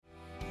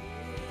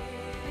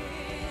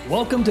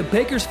Welcome to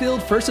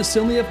Bakersfield First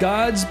Assembly of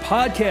God's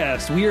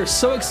podcast. We are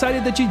so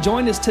excited that you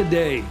joined us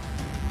today.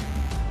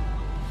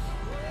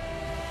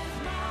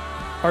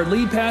 Our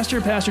lead pastor,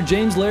 Pastor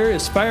James Lair,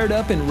 is fired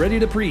up and ready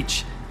to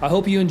preach. I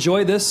hope you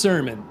enjoy this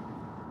sermon.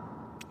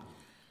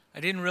 I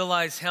didn't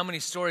realize how many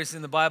stories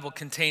in the Bible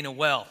contain a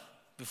well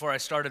before I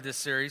started this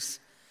series,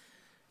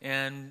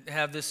 and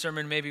have this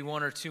sermon maybe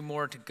one or two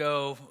more to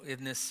go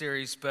in this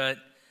series, but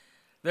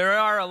there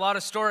are a lot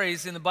of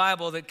stories in the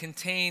Bible that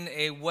contain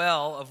a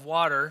well of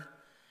water,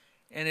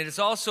 and it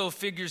also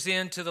figures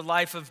into the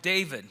life of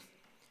David.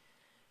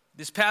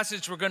 This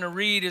passage we're going to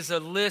read is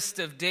a list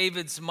of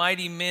David's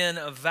mighty men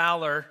of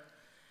valor.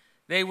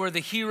 They were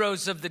the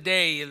heroes of the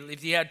day.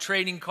 If you had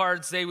trading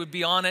cards, they would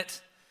be on it.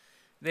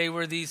 They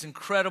were these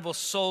incredible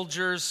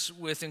soldiers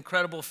with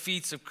incredible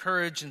feats of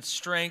courage and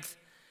strength.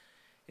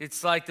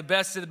 It's like the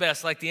best of the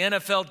best, like the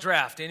NFL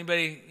draft.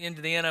 Anybody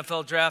into the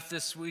NFL draft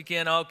this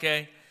weekend?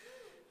 Okay.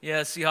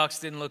 Yeah,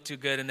 Seahawks didn't look too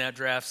good in that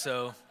draft,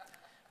 so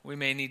we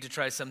may need to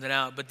try something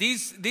out. But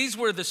these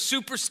were the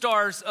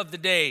superstars of the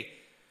day.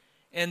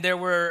 And there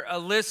were a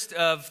list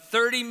of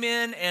 30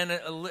 men and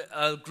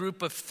a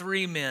group of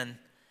 3 men.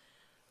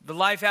 The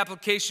Life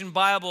Application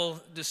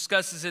Bible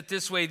discusses it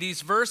this way.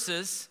 These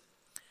verses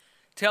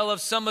tell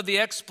of some of the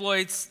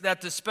exploits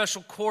that the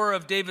special corps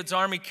of David's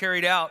army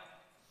carried out.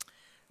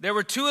 There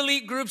were 2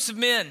 elite groups of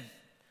men,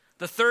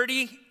 the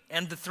 30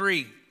 and the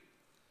 3.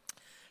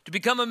 To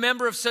become a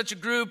member of such a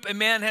group, a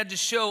man had to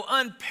show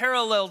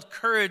unparalleled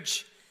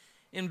courage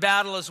in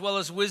battle as well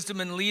as wisdom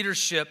and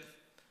leadership.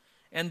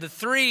 And the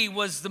 3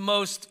 was the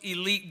most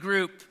elite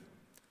group.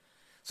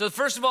 So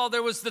first of all,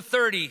 there was the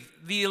 30,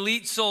 the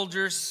elite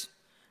soldiers.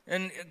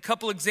 And a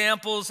couple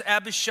examples,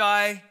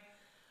 Abishai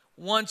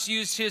once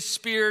used his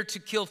spear to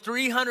kill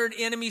 300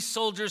 enemy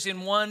soldiers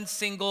in one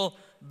single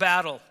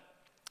battle.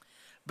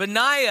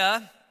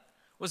 Benaiah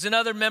was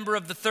another member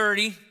of the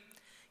 30.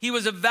 He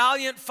was a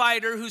valiant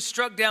fighter who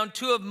struck down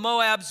 2 of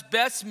Moab's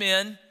best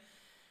men,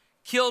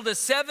 killed a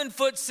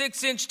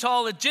 7'6"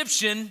 tall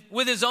Egyptian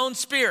with his own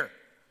spear.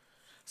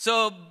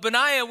 So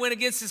Benaiah went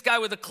against this guy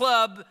with a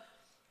club.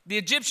 The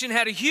Egyptian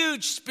had a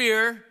huge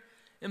spear,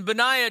 and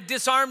Benaiah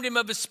disarmed him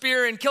of his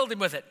spear and killed him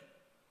with it.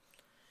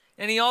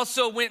 And he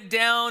also went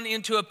down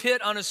into a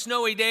pit on a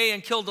snowy day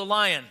and killed a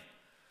lion.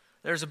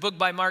 There's a book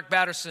by Mark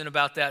Batterson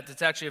about that.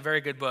 That's actually a very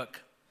good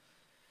book.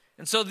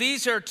 And so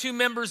these are 2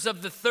 members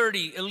of the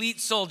 30 elite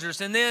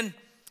soldiers. And then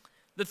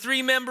the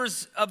 3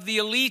 members of the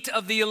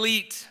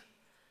elite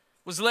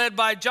was led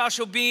by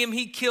Joshua Beam.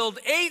 He killed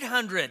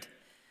 800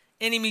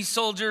 enemy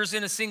soldiers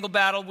in a single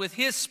battle with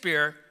his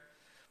spear,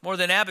 more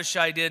than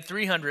Abishai did,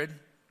 300.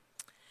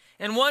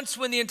 And once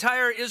when the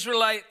entire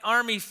Israelite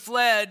army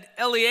fled,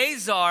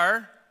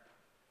 Eleazar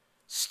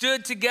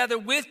stood together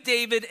with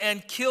David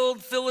and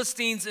killed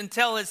Philistines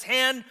until his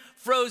hand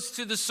froze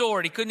to the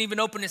sword. He couldn't even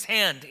open his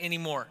hand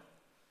anymore.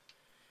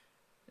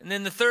 And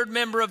then the 3rd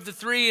member of the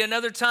 3,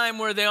 another time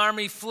where the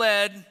army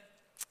fled,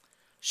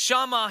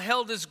 Shammah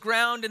held his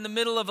ground in the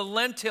middle of a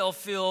lentil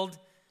field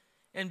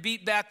and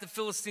beat back the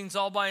Philistines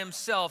all by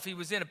himself. He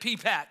was in a pea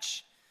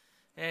patch,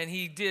 and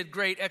he did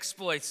great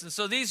exploits. And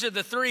so these are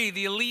the 3,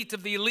 the elite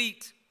of the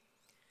elite.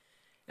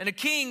 And a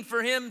king,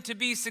 for him to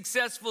be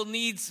successful,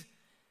 needs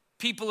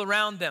people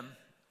around them.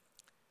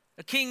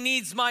 A king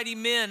needs mighty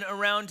men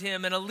around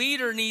him, and a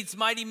leader needs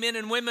mighty men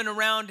and women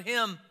around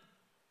him.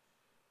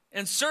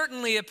 And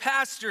certainly a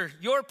pastor,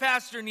 your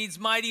pastor, needs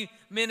mighty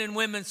men and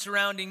women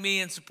surrounding me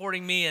and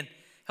supporting me and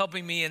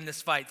helping me in this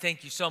fight.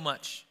 Thank you so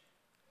much.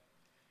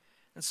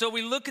 And so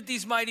we look at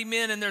these mighty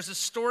men, and there's a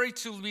story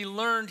to be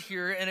learned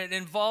here, and it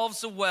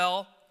involves a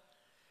well.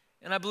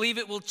 And I believe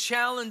it will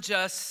challenge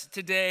us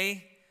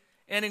today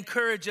and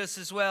encourage us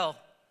as well.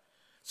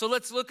 So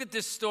let's look at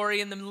this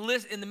story. In the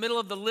middle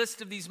of the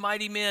list of these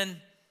mighty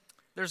men,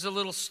 there's a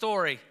little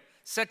story.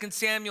 2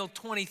 Samuel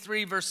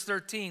 23, verse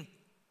 13.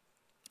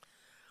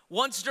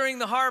 Once during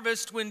the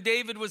harvest, when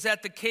David was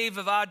at the cave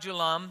of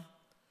Adullam,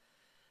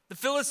 the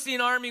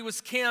Philistine army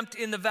was camped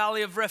in the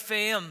valley of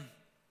Rephaim.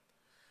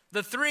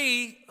 The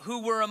 3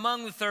 who were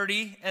among the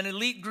 30, an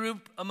elite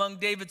group among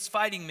David's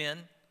fighting men,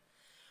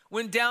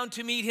 went down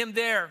to meet him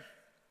there.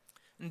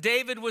 And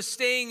David was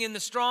staying in the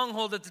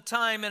stronghold at the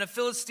time, and a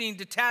Philistine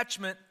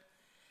detachment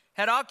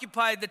had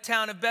occupied the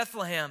town of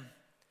Bethlehem.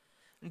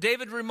 And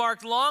David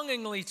remarked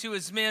longingly to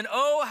his men,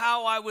 "Oh,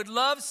 how I would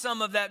love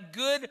some of that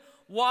good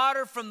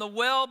water from the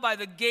well by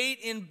the gate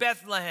in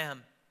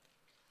Bethlehem."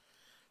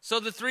 So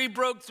the 3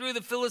 broke through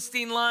the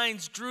Philistine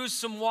lines, drew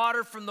some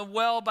water from the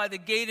well by the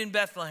gate in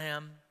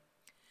Bethlehem,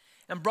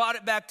 and brought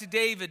it back to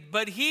David.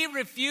 But he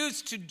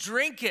refused to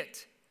drink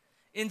it.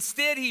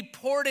 Instead, he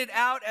poured it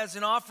out as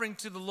an offering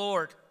to the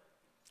Lord.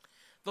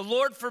 "The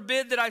Lord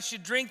forbid that I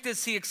should drink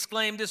this," he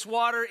exclaimed. "This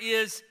water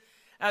is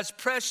as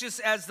precious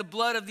as the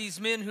blood of these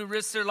men who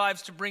risked their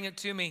lives to bring it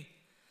to me."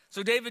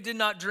 So David did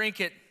not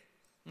drink it.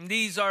 And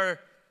these are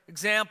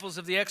examples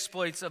of the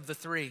exploits of the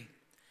 3.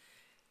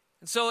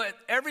 And so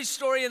every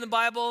story in the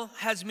Bible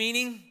has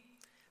meaning.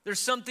 There's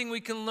something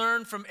we can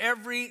learn from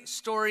every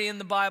story in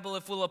the Bible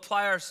if we'll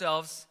apply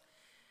ourselves.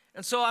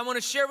 And so I want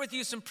to share with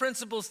you some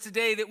principles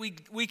today that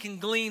we can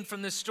glean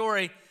from this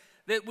story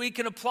that we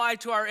can apply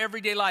to our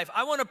everyday life.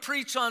 I want to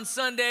preach on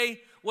Sunday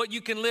what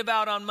you can live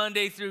out on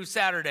Monday through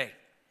Saturday.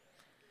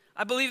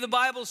 I believe the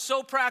Bible is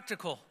so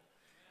practical,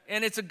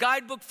 and it's a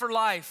guidebook for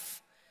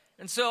life.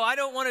 And so I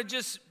don't want to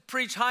just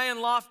preach high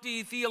and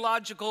lofty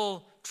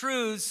theological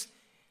truths.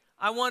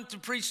 I want to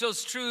preach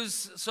those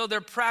truths so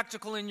they're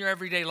practical in your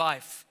everyday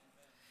life.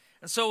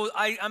 And so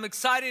I'm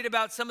excited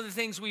about some of the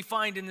things we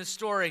find in this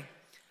story.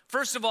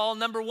 First of all,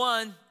 number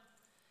one,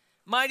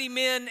 mighty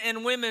men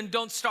and women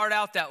don't start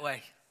out that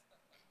way.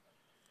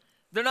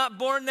 They're not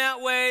born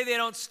that way. They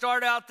don't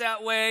start out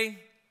that way. It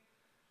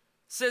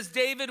says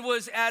David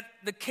was at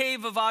the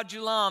cave of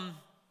Adullam.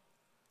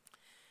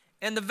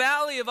 And the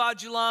valley of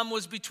Adullam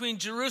was between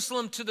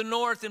Jerusalem to the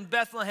north and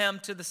Bethlehem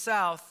to the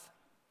south.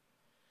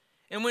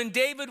 And when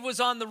David was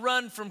on the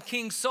run from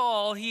King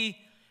Saul, he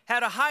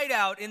had a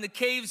hideout in the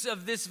caves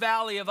of this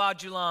valley of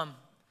Adullam.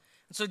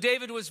 And so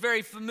David was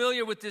very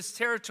familiar with this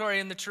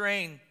territory and the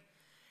terrain.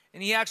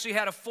 And he actually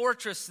had a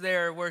fortress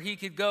there where he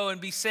could go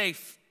and be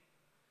safe.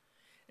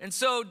 And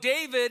so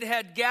David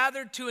had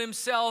gathered to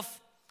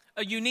himself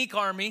a unique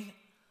army,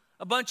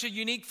 a bunch of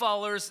unique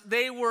followers.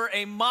 They were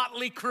a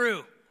motley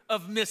crew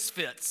of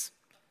misfits.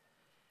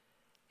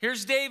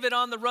 Here's David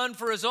on the run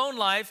for his own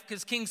life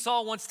because King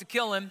Saul wants to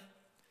kill him.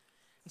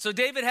 And so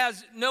David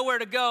has nowhere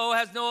to go,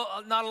 has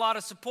not a lot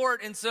of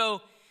support. And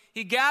so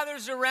he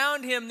gathers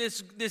around him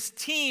this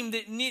team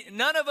that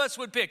none of us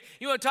would pick.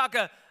 You want to talk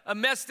a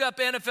messed up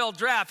NFL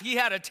draft? He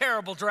had a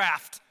terrible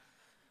draft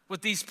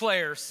with these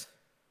players.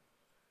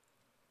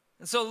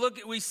 And so look,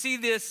 we see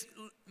this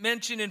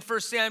mentioned in 1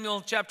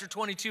 Samuel chapter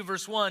 22,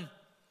 verse 1.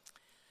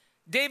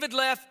 David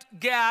left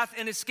Gath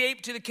and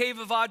escaped to the cave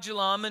of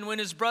Adullam, and when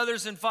his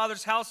brothers and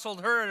father's household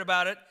heard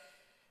about it,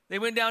 they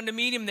went down to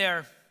meet him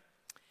there.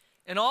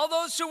 And all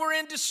those who were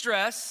in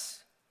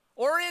distress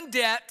or in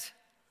debt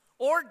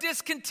or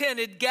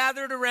discontented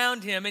gathered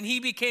around him, and he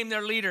became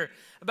their leader.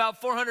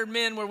 About 400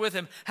 men were with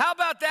him. How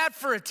about that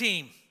for a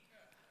team?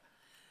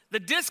 The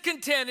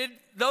discontented,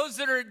 those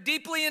that are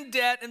deeply in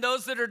debt, and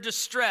those that are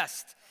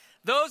distressed.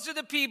 Those are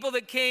the people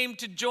that came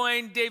to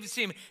join David's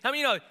team. How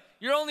many know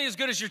you're only as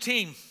good as your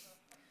team?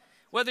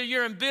 Whether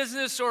you're in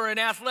business or in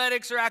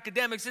athletics or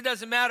academics, it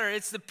doesn't matter.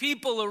 It's the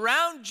people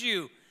around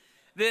you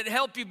that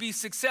help you be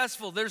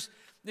successful.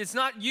 It's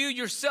not you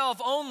yourself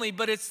only,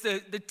 but it's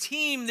the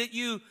team that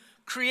you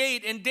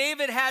create. And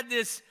David had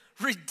this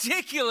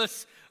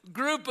ridiculous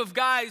group of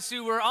guys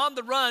who were on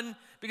the run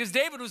because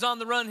David was on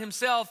the run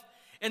himself.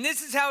 And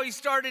this is how he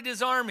started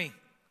his army.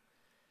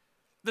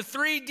 The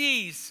 3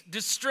 Ds,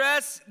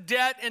 distress,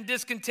 debt, and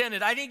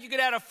discontented. I think you could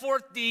add a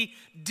 4th D,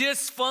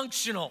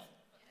 dysfunctional.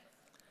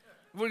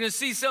 We're going to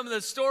see some of the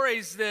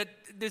stories that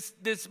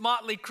this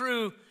motley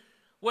crew,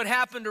 what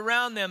happened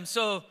around them.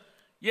 So,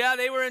 yeah,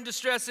 they were in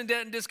distress and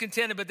debt and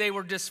discontented, but they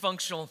were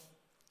dysfunctional.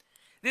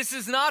 This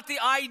is not the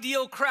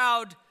ideal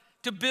crowd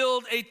to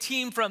build a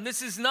team from.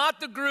 This is not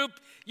the group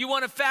you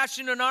want to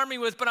fashion an army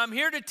with, but I'm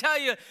here to tell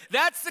you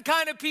that's the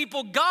kind of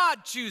people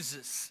God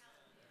chooses.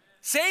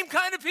 Same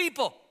kind of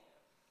people.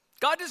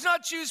 God does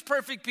not choose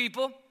perfect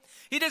people.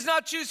 He does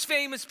not choose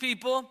famous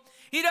people.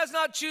 He does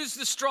not choose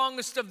the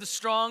strongest of the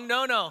strong.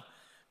 No.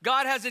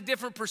 God has a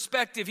different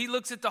perspective. He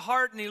looks at the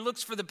heart and he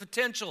looks for the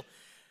potential.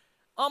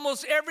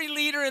 Almost every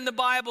leader in the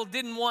Bible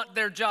didn't want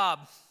their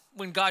job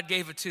when God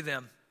gave it to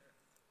them.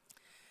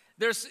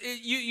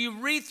 You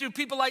read through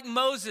people like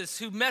Moses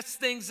who messed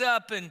things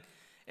up, and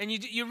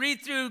you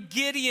read through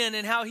Gideon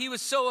and how he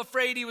was so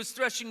afraid he was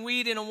threshing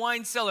wheat in a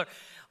wine cellar.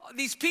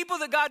 These people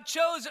that God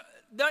chose,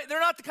 they're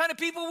not the kind of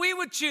people we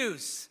would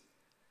choose.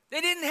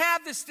 They didn't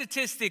have the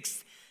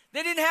statistics.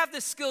 They didn't have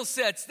the skill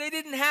sets. They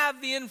didn't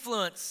have the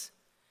influence.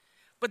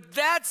 But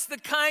that's the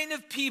kind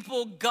of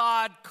people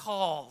God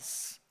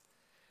calls.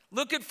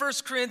 Look at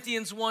 1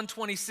 Corinthians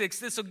 1:26.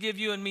 This will give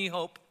you and me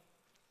hope.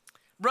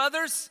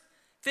 Brothers,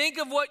 think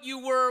of what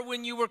you were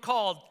when you were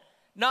called.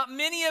 Not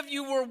many of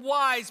you were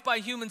wise by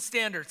human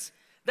standards.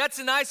 That's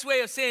a nice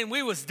way of saying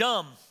we was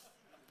dumb.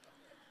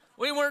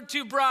 We weren't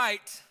too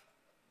bright.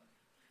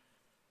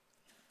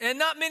 And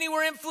not many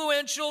were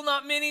influential.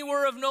 Not many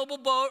were of noble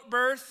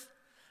birth.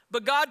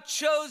 But God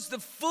chose the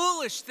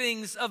foolish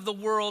things of the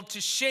world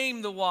to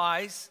shame the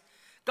wise.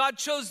 God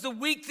chose the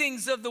weak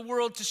things of the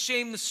world to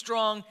shame the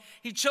strong.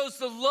 He chose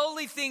the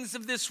lowly things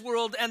of this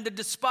world and the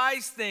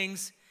despised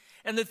things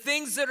and the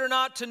things that are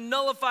not to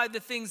nullify the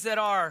things that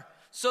are,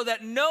 so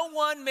that no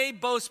one may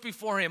boast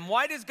before him.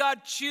 Why does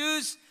God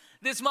choose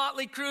this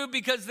motley crew?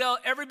 Because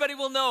everybody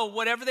will know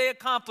whatever they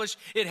accomplish,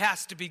 it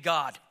has to be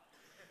God.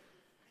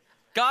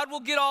 God will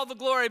get all the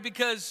glory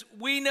because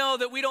we know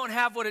that we don't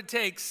have what it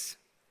takes.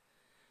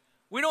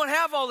 We don't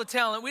have all the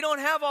talent. We don't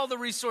have all the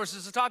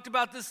resources. I talked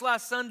about this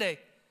last Sunday.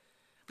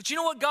 But you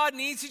know what God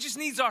needs? He just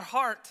needs our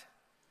heart.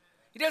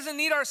 He doesn't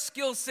need our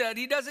skill set.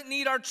 He doesn't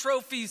need our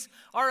trophies,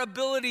 our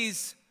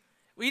abilities.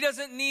 He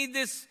doesn't need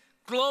this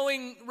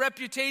glowing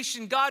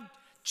reputation. God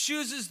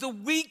chooses the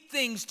weak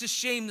things to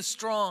shame the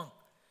strong.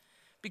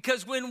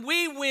 Because when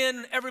we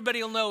win,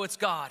 everybody will know it's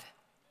God.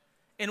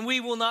 and we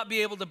will not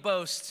be able to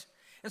boast.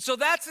 And so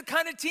that's the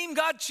kind of team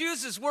God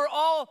chooses. We're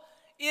all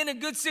in a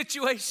good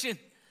situation.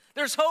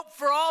 There's hope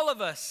for all of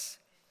us.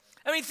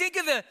 I mean, think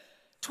of the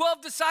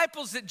 12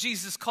 disciples that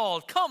Jesus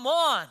called. Come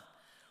on.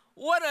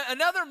 What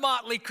another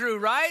motley crew,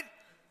 right?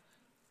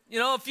 You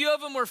know, a few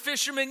of them were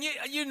fishermen.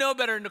 You know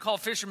better than to call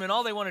fishermen.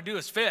 All they want to do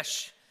is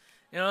fish.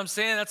 You know what I'm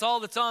saying? That's all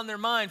that's on their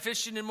mind,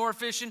 fishing and more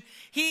fishing.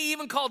 He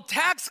even called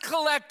tax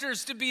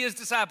collectors to be his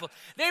disciples.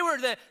 They were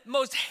the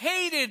most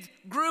hated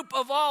group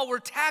of all, were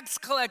tax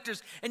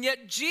collectors. And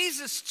yet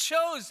Jesus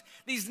chose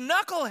these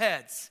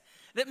knuckleheads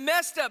that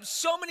messed up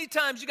so many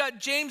times. You got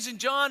James and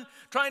John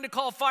trying to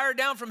call fire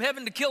down from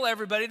heaven to kill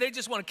everybody. They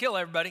just want to kill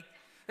everybody.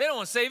 They don't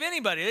want to save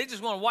anybody. They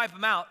just want to wipe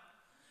them out.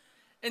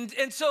 And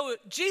so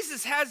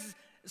Jesus has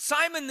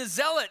Simon the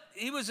Zealot.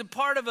 He was a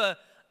part of an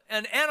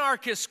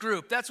anarchist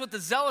group. That's what the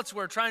Zealots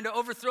were, trying to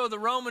overthrow the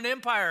Roman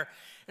Empire.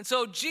 And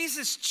so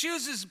Jesus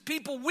chooses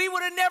people we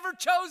would have never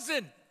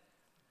chosen.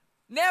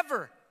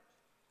 Never.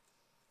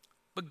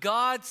 But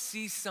God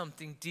sees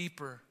something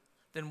deeper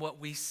than what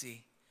we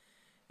see.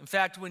 In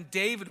fact, when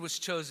David was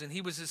chosen, he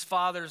was his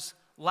father's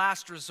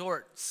last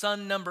resort,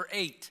 son number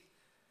 8.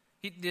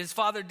 His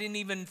father didn't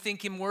even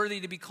think him worthy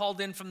to be called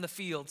in from the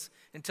fields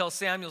until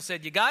Samuel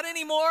said, "You got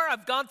any more?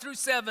 I've gone through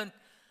 7.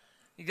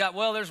 You got,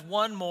 well, there's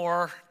one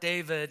more,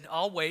 David.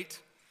 I'll wait."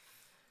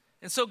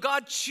 And so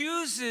God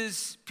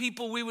chooses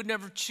people we would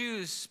never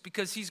choose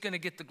because he's going to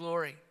get the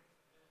glory.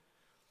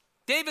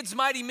 David's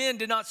mighty men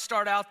did not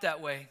start out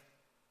that way.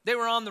 They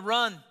were on the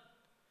run.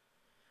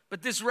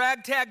 But this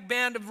ragtag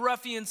band of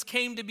ruffians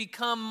came to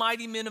become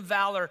mighty men of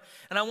valor.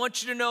 And I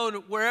want you to know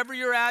that wherever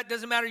you're at,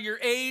 doesn't matter your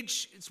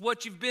age, it's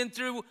what you've been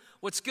through,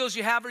 what skills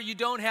you have or you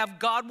don't have,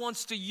 God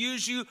wants to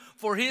use you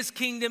for his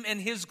kingdom and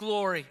his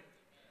glory.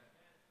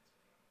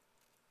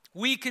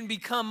 We can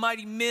become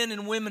mighty men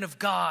and women of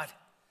God,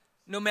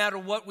 no matter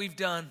what we've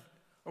done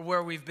or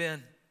where we've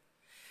been.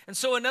 And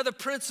so another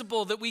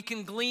principle that we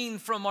can glean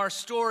from our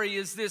story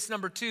is this,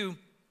 number 2,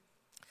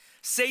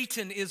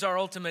 Satan is our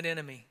ultimate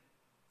enemy.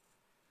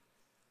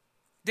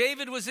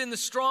 David was in the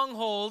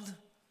stronghold,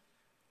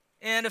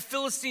 and a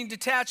Philistine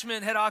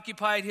detachment had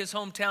occupied his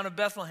hometown of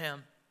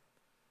Bethlehem.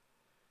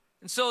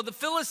 And so the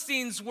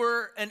Philistines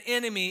were an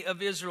enemy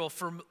of Israel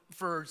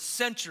for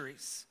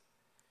centuries.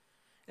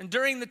 And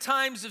during the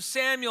times of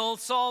Samuel,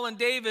 Saul, and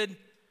David,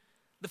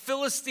 the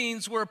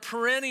Philistines were a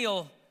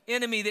perennial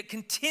enemy that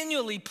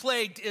continually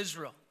plagued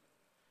Israel.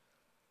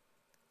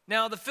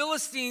 Now, the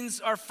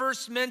Philistines are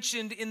first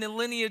mentioned in the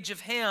lineage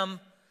of Ham,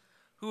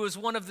 who was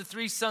one of the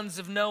 3 sons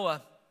of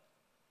Noah.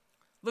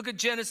 Look at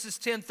Genesis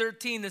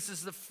 10:13. This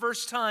is the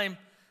first time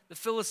the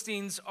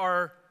Philistines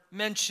are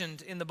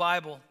mentioned in the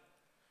Bible.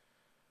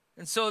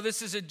 And so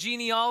this is a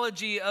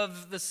genealogy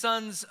of the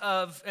sons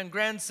of and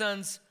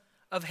grandsons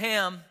of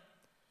Ham.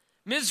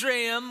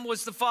 Mizraim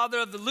was the father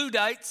of the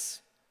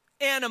Ludites,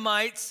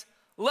 Anamites,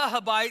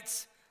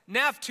 Lehabites,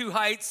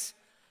 Naphtuhites,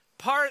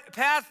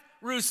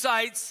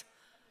 Pathrusites,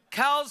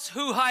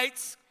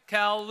 Casluhites,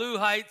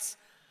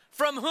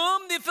 from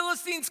whom the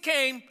Philistines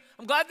came.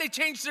 I'm glad they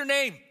changed their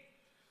name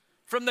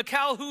from the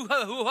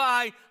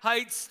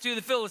Casluhites to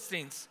the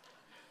Philistines.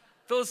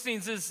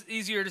 Philistines is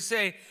easier to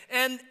say.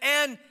 And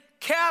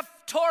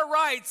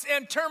Caphtorites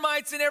and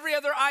termites and every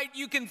other ite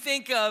you can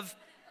think of.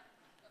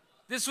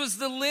 This was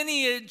the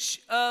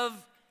lineage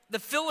of the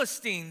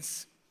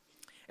Philistines.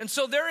 And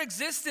so their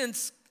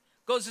existence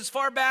goes as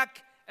far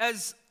back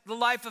as the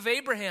life of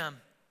Abraham.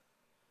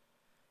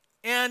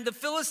 And the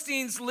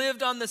Philistines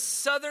lived on the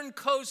southern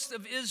coast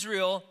of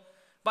Israel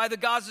by the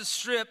Gaza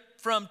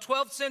Strip from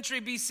 12th century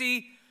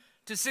BC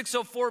to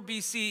 604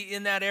 BC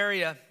in that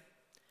area.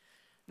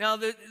 Now,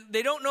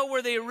 they don't know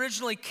where they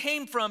originally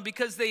came from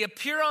because they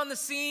appear on the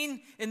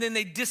scene and then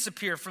they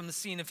disappear from the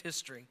scene of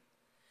history.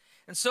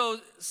 And so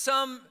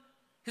some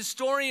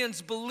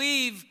historians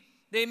believe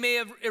they may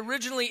have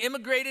originally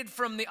immigrated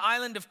from the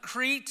island of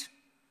Crete,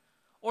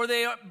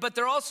 but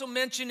they're also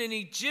mentioned in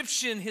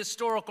Egyptian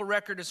historical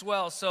record as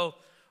well. So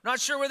not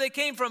sure where they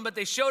came from, but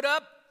they showed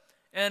up,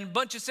 and a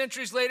bunch of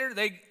centuries later,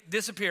 they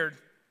disappeared.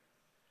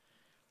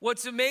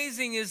 What's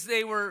amazing is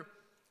the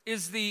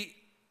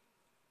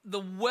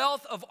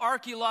wealth of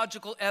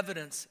archaeological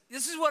evidence.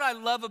 This is what I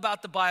love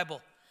about the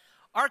Bible.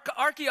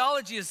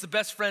 Archaeology is the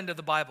best friend of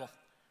the Bible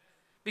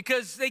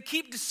because they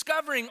keep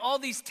discovering all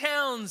these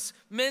towns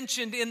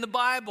mentioned in the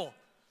Bible.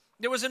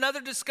 There was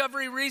another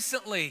discovery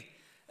recently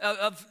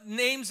of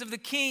names of the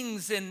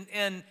kings, and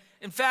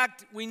in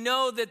fact, we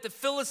know that the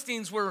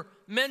Philistines were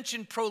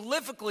mentioned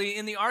prolifically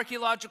in the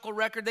archaeological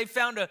record. They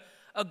found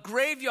a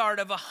graveyard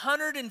of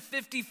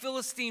 150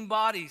 Philistine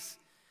bodies.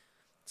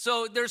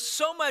 So there's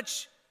so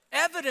much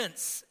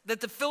evidence that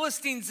the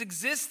Philistines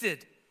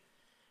existed.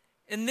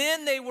 And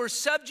then they were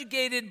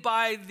subjugated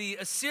by the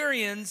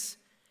Assyrians,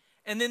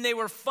 and then they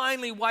were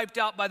finally wiped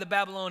out by the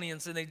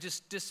Babylonians, and they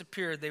just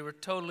disappeared. They were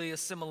totally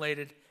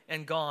assimilated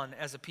and gone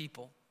as a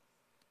people.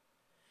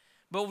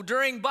 But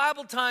during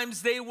Bible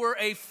times, they were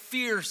a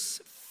fierce,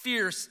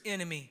 fierce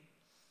enemy.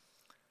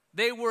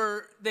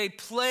 They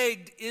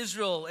plagued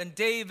Israel and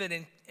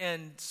David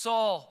and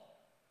Saul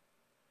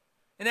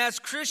And as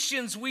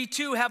Christians, we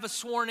too have a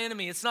sworn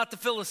enemy. It's not the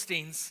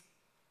Philistines,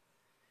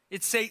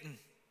 it's Satan.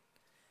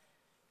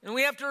 And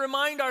we have to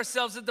remind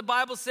ourselves that the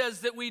Bible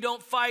says that we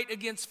don't fight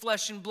against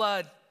flesh and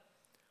blood.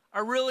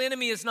 Our real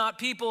enemy is not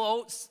people.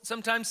 Oh,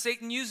 sometimes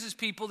Satan uses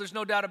people, there's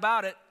no doubt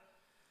about it.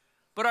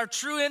 But our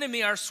true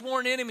enemy, our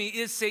sworn enemy,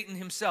 is Satan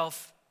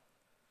himself.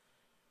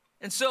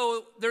 And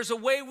so there's a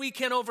way we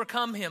can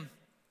overcome him,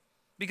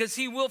 because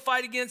he will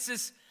fight against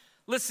us.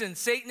 Listen,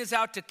 Satan is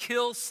out to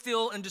kill,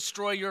 steal, and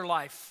destroy your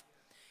life.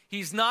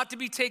 He's not to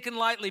be taken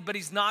lightly, but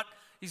he's not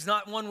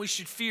one we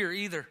should fear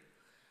either.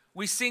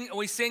 We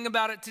sing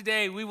about it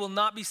today. We will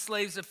not be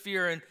slaves of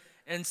fear.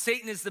 And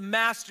Satan is the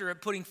master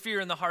at putting fear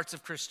in the hearts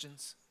of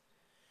Christians.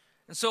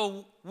 And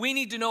so we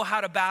need to know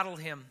how to battle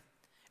him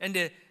and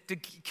to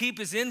keep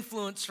his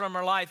influence from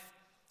our life.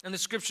 And the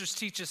scriptures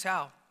teach us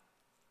how.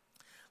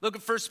 Look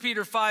at 1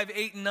 Peter 5,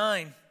 8 and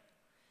 9.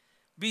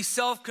 Be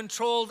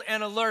self-controlled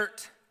and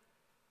alert.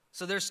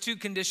 So there's two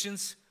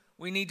conditions.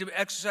 We need to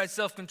exercise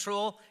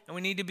self-control and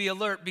we need to be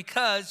alert,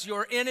 because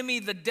your enemy,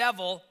 the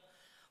devil,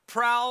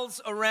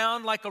 prowls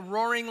around like a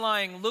roaring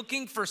lion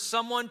looking for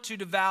someone to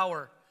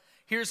devour.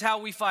 Here's how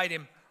we fight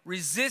him.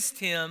 Resist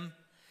him,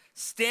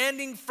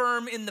 standing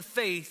firm in the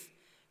faith,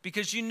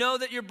 because you know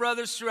that your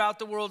brothers throughout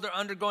the world are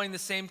undergoing the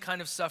same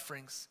kind of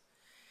sufferings.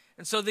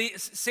 And so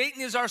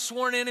Satan is our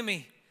sworn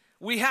enemy.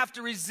 We have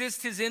to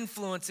resist his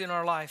influence in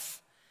our life.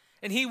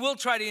 And he will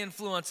try to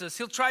influence us.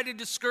 He'll try to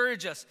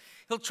discourage us.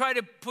 He'll try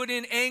to put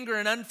in anger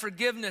and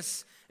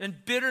unforgiveness and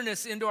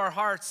bitterness into our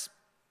hearts.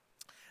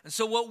 And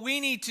so what we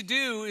need to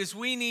do is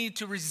we need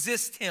to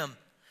resist him.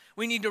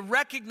 We need to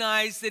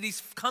recognize that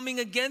he's coming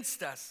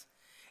against us.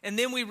 And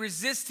then we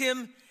resist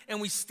him and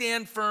we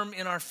stand firm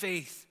in our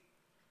faith.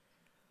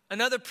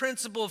 Another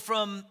principle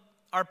from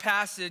our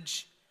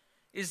passage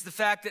is the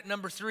fact that,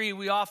 number 3,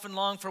 we often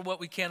long for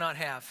what we cannot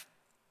have.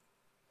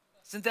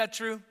 Isn't that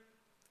true?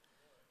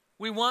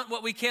 We want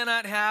what we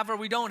cannot have or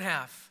we don't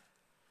have.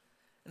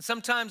 And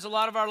sometimes a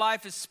lot of our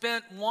life is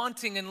spent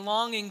wanting and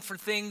longing for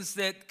things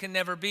that can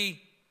never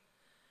be.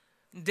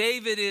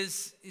 David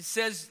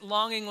says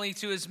longingly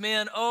to his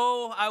men,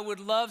 "Oh, I would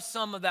love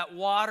some of that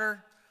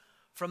water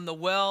from the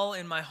well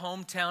in my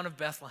hometown of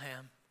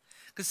Bethlehem."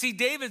 Because see,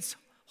 David's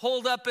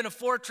holed up in a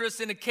fortress,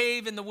 in a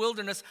cave in the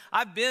wilderness.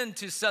 I've been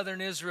to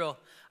southern Israel.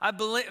 I've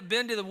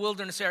been to the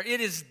wilderness area.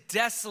 It is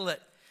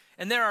desolate.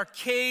 And there are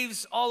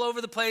caves all over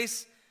the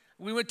place.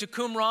 We went to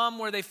Qumran,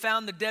 where they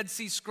found the Dead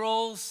Sea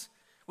Scrolls,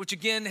 which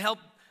again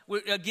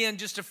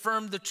just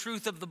affirmed the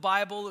truth of the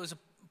Bible. It was a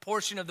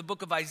portion of the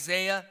book of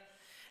Isaiah.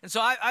 And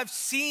so I've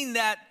seen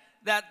that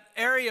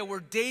area where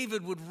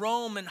David would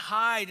roam and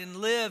hide and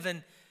live.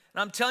 And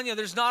I'm telling you,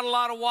 there's not a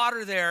lot of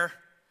water there.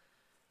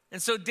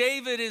 And so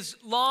David is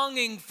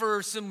longing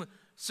for some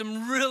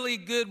really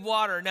good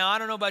water. Now, I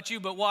don't know about you,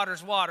 but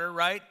water's water,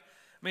 right?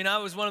 I mean, I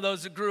was one of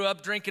those that grew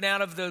up drinking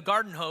out of the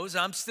garden hose.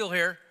 I'm still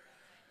here.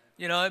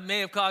 You know, it may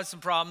have caused some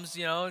problems,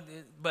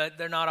 but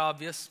they're not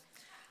obvious.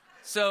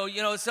 So,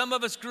 some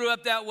of us grew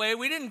up that way.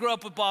 We didn't grow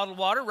up with bottled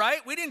water,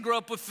 right? We didn't grow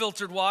up with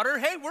filtered water.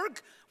 Hey,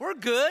 we're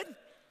good.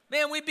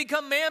 Man, we've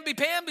become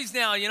mamby-pambies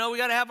now. We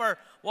got to have our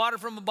water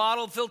from a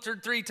bottle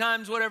filtered 3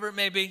 times, whatever it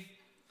may be.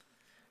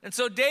 And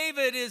so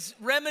David is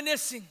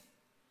reminiscing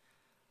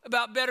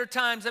about better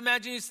times. I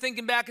imagine he's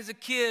thinking back as a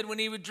kid when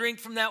he would drink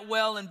from that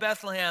well in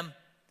Bethlehem.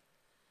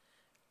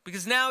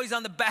 Because now he's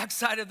on the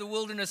backside of the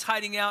wilderness,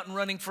 hiding out and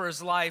running for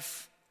his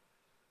life.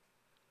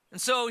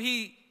 And so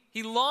he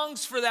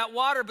longs for that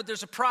water, but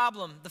there's a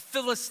problem. The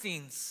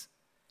Philistines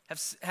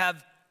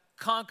have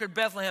conquered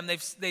Bethlehem.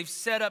 They've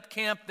set up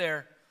camp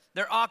there.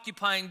 They're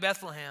occupying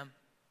Bethlehem.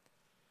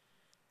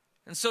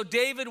 And so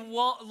David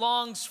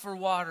longs for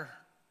water,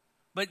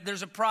 but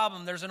there's a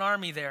problem. There's an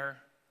army there.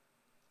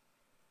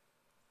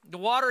 The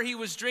water he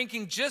was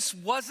drinking just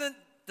wasn't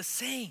the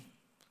same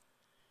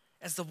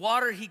as the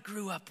water he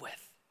grew up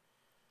with.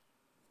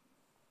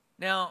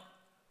 Now,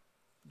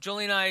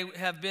 Jolie and I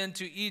have been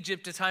to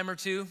Egypt a time or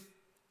two,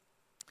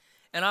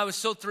 and I was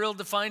so thrilled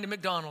to find a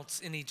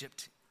McDonald's in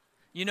Egypt.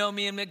 You know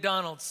me and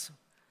McDonald's.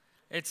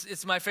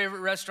 It's my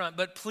favorite restaurant,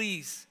 but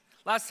please,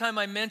 last time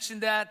I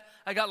mentioned that,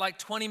 I got like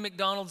 20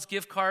 McDonald's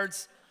gift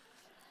cards,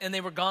 and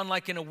they were gone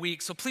like in a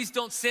week. So please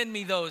don't send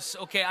me those,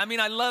 okay? I mean,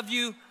 I love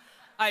you.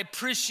 I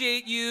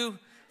appreciate you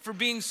for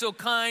being so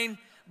kind,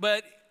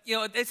 but,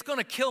 it's going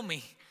to kill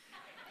me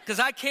because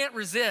I can't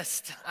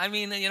resist. I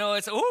mean,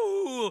 it's,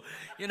 ooh,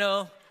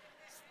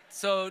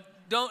 So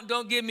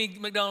don't give me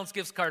McDonald's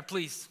gift card,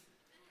 please,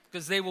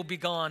 because they will be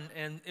gone,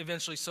 and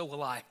eventually so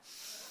will I.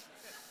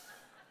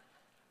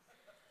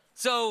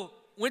 So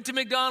went to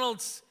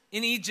McDonald's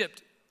in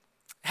Egypt,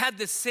 had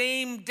the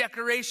same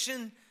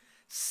decoration,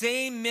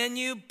 same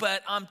menu,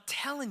 but I'm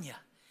telling you,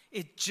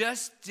 it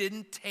just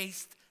didn't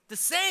taste the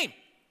same.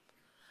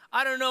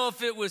 I don't know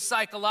if it was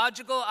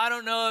psychological. I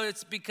don't know if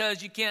it's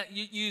because you can't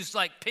use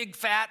like pig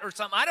fat or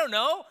something. I don't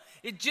know.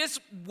 It just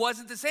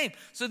wasn't the same.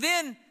 So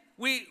then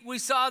we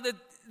saw that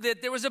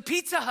there was a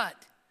Pizza Hut.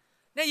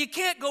 Now, you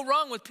can't go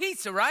wrong with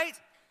pizza, right?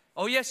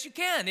 Oh, yes, you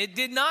can. It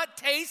did not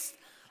taste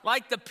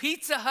like the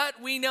Pizza Hut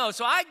we know.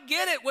 So I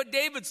get it what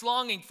David's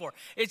longing for.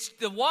 It's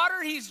the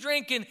water he's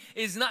drinking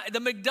is not, the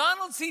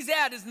McDonald's he's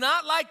at is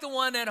not like the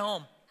one at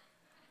home.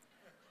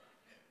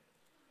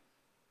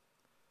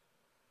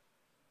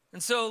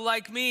 And so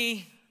like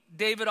me,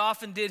 David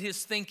often did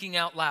his thinking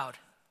out loud.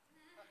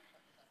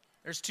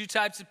 There's two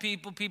types of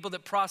people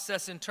that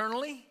process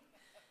internally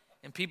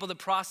and people that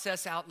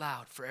process out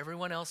loud for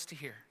everyone else to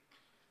hear.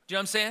 Do you know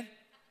what I'm saying?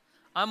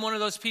 I'm one of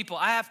those people.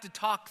 I have to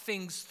talk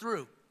things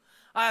through.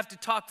 I have to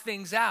talk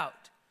things out.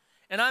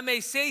 And I may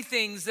say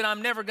things that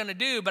I'm never going to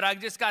do, but I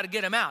just got to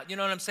get them out. You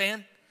know what I'm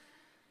saying?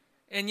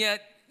 And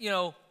yet,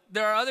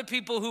 there are other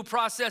people who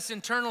process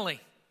internally.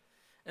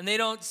 And they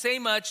don't say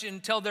much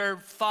until they're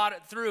thought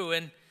it through.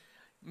 And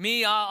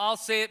me, I'll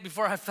say it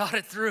before I've thought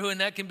it through, and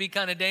that can be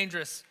kind of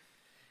dangerous.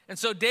 And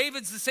so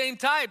David's the same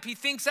type. He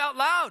thinks out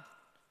loud.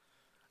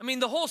 I mean,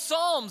 the whole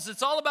Psalms,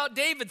 it's all about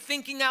David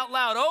thinking out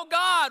loud. Oh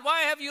God,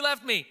 why have you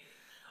left me?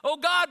 Oh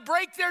God,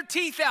 break their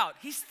teeth out.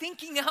 He's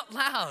thinking out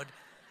loud.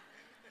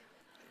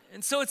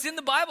 And so it's in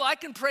the Bible. I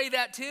can pray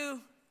that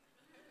too.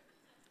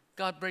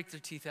 God, break their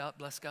teeth out,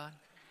 bless God.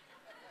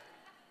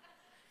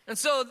 And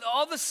so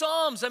all the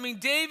Psalms,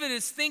 David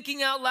is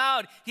thinking out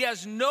loud. He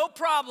has no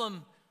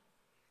problem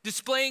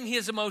displaying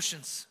his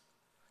emotions.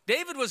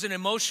 David was an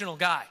emotional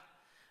guy.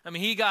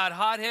 He got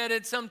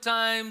hot-headed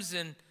sometimes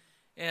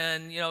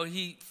and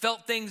he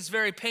felt things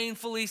very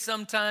painfully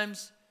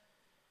sometimes.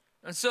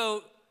 And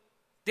so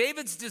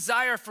David's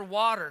desire for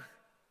water,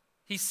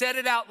 he said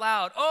it out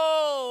loud.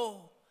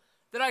 Oh,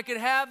 that I could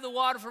have the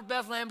water for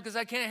Bethlehem because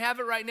I can't have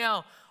it right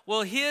now.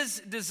 Well,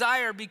 his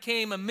desire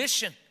became a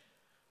mission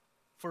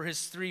for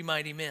his 3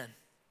 mighty men.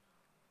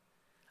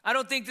 I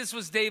don't think this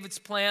was David's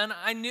plan.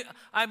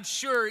 I'm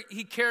sure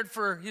he cared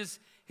for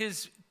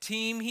his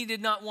team. He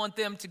did not want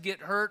them to get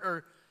hurt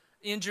or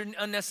injured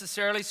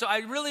unnecessarily. So I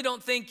really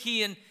don't think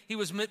he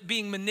was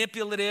being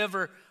manipulative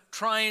or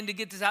trying to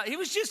get this out. He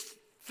was just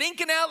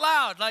thinking out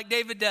loud like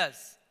David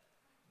does.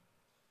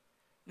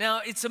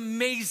 Now, it's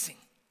amazing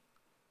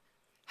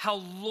how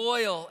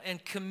loyal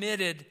and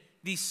committed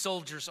these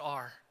soldiers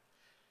are.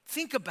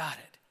 Think about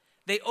it.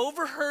 They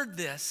overheard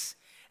this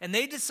and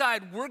they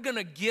decide, we're going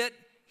to get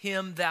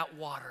him that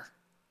water.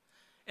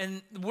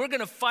 And we're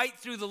going to fight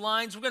through the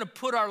lines. We're going to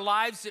put our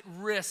lives at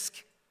risk.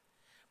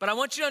 But I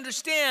want you to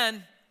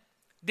understand,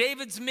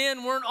 David's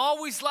men weren't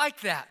always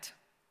like that.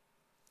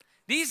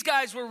 These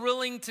guys were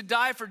willing to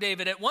die for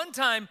David. At one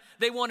time,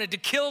 they wanted to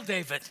kill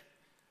David.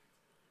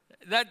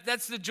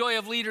 That's the joy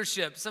of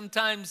leadership.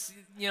 Sometimes,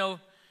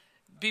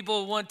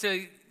 people want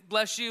to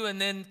bless you and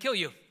then kill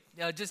you.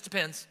 It just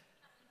depends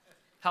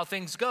how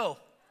things go.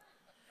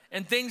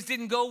 And things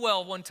didn't go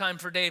well one time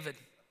for David.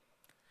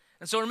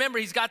 And so remember,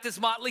 he's got this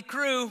motley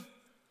crew.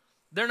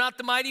 They're not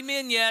the mighty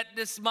men yet.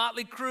 This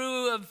motley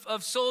crew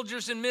of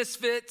soldiers and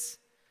misfits.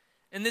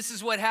 And this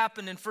is what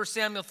happened in 1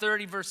 Samuel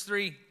 30, verse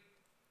 3.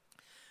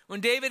 When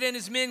David and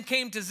his men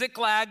came to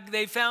Ziklag,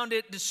 they found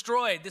it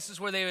destroyed. This is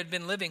where they had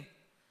been living.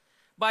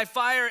 By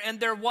fire, and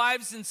their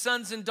wives and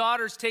sons and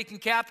daughters taken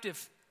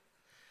captive.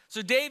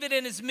 So David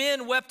and his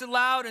men wept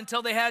aloud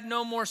until they had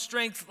no more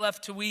strength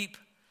left to weep.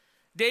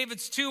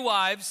 David's 2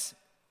 wives,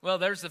 well,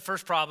 there's the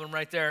first problem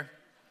right there.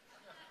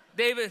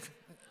 David,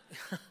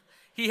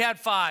 he had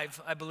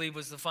 5, I believe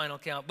was the final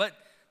count, but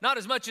not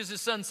as much as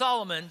his son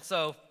Solomon.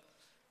 So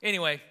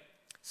anyway,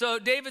 so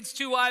David's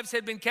 2 wives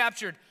had been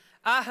captured.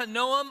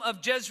 Ahinoam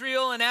of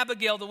Jezreel and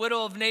Abigail, the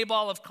widow of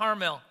Nabal of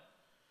Carmel.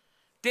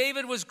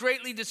 David was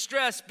greatly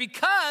distressed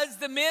because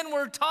the men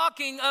were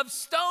talking of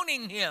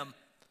stoning him.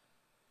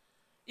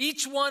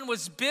 Each one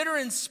was bitter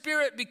in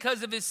spirit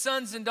because of his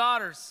sons and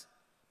daughters.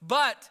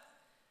 But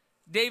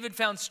David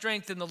found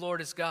strength in the Lord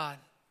his God.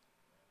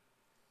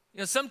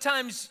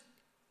 Sometimes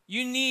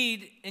you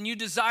need and you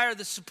desire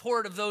the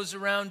support of those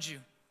around you.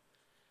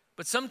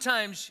 But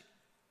sometimes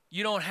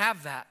you don't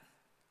have that.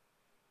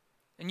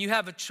 And you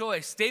have a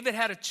choice. David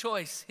had a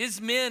choice.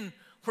 His men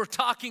were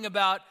talking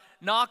about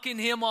knocking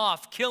him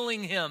off,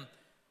 killing him.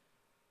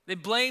 They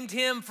blamed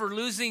him for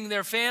losing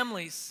their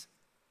families.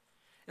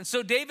 And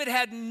so David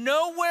had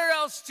nowhere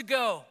else to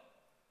go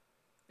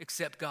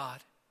except God.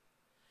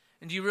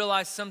 And do you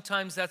realize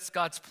sometimes that's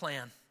God's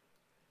plan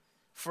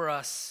for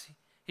us?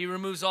 He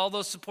removes all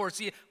those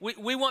supports.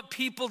 We want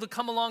people to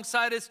come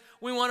alongside us.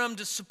 We want them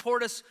to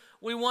support us.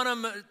 We want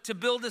them to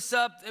build us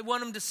up. We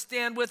want them to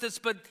stand with us,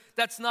 but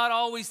that's not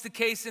always the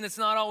case and it's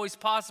not always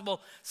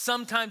possible.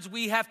 Sometimes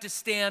we have to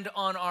stand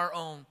on our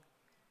own.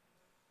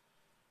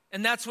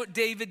 And that's what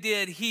David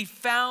did. He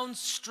found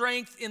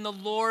strength in the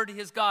Lord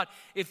his God.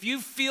 If you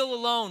feel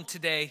alone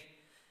today,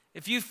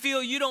 if you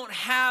feel you don't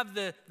have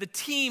the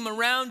team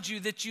around you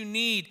that you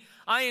need,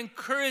 I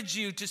encourage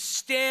you to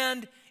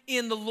stand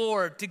in the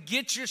Lord, to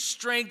get your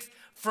strength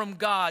from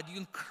God. You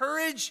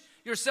encourage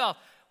yourself.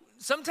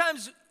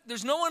 Sometimes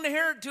there's no one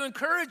here to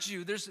encourage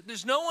you.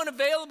 There's no one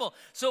available.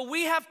 So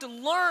we have to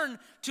learn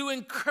to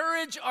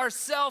encourage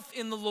ourselves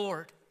in the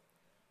Lord.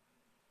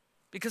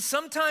 Because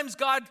sometimes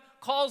God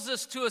calls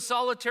us to a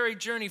solitary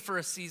journey for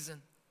a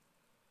season.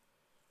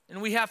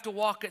 And we have to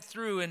walk it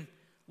through and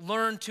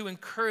learn to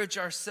encourage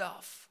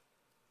ourselves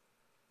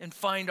and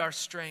find our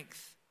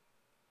strength.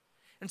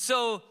 And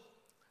so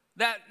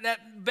that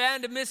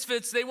band of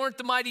misfits, they weren't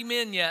the mighty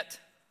men yet.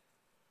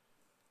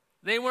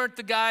 They weren't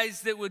the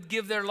guys that would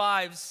give their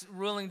lives,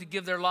 willing to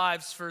give their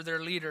lives for their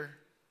leader.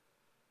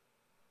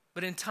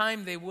 But in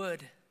time they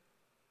would.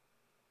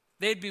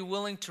 They'd be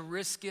willing to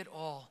risk it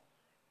all.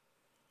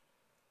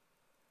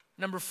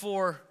 Number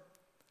 4,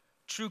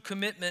 true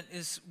commitment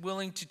is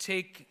willing to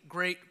take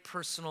great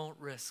personal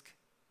risk.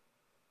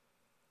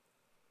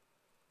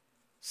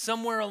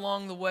 Somewhere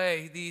along the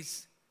way,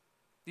 these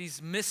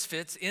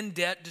misfits, in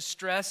debt,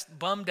 distressed,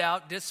 bummed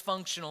out,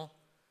 dysfunctional,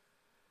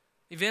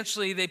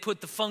 eventually they put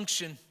the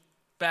function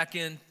back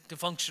into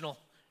functional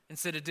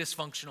instead of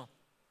dysfunctional.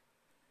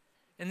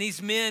 And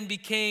these men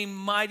became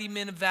mighty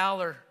men of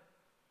valor.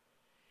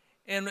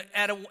 And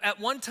at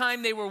one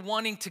time they were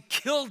wanting to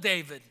kill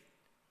David,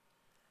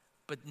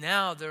 but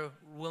now they're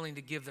willing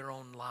to give their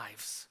own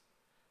lives.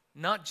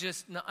 Not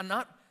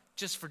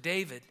just for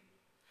David,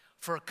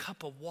 for a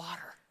cup of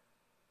water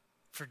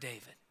for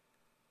David.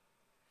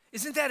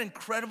 Isn't that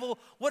incredible?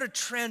 What a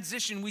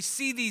transition. We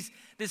see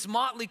this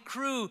motley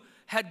crew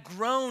had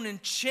grown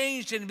and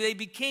changed, and they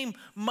became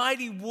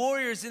mighty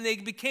warriors, and they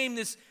became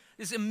this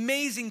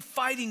amazing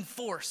fighting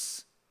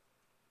force.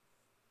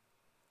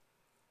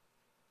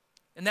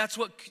 And that's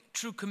what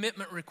true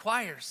commitment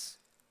requires.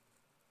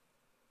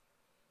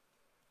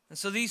 And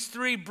so these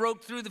 3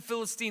 broke through the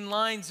Philistine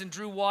lines and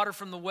drew water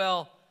from the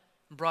well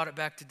and brought it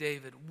back to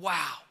David.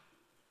 Wow,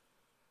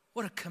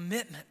 what a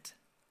commitment.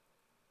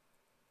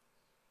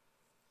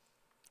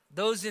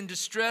 Those in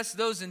distress,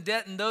 those in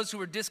debt, and those who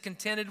were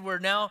discontented were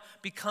now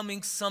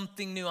becoming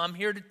something new. I'm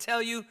here to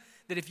tell you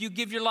that if you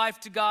give your life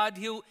to God,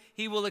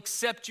 He will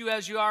accept you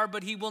as you are,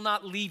 but He will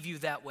not leave you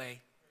that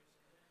way.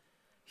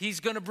 He's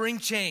going to bring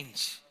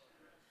change.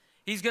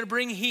 He's going to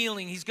bring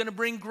healing. He's going to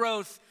bring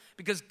growth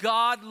because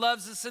God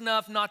loves us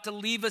enough not to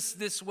leave us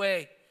this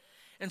way.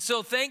 And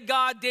so thank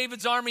God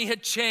David's army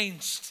had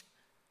changed.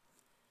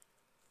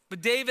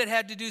 But David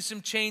had to do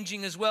some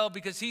changing as well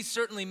because he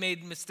certainly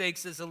made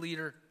mistakes as a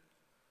leader.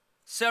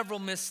 Several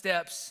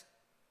missteps.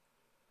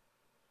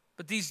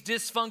 But these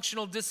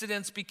dysfunctional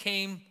dissidents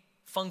became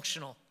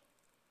functional.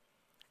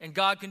 And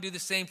God can do the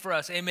same for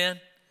us. Amen?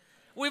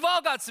 We've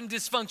all got some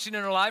dysfunction in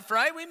our life,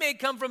 right? We may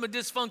come from a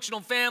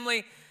dysfunctional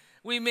family.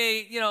 We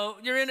may,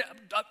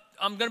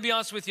 I'm going to be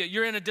honest with you.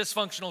 You're in a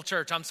dysfunctional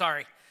church. I'm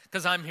sorry,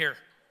 because I'm here.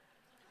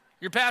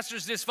 Your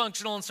pastor's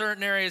dysfunctional in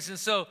certain areas. And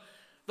so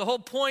the whole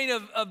point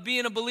of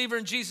being a believer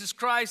in Jesus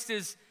Christ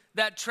is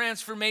that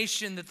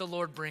transformation that the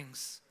Lord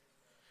brings.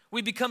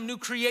 We become new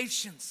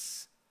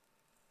creations.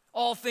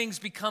 All things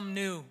become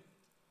new.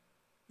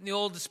 And the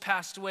old has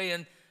passed away,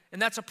 and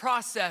that's a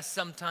process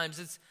sometimes.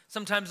 It's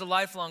sometimes a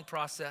lifelong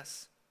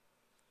process.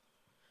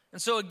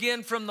 And so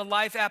again, from the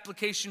Life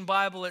Application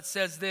Bible, it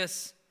says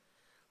this: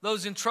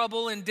 those in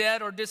trouble, in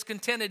debt, or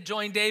discontented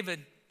joined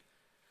David,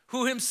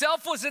 who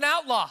himself was an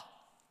outlaw.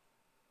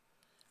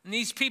 And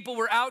these people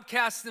were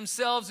outcasts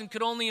themselves and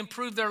could only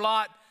improve their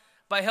lot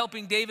by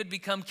helping David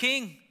become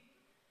king.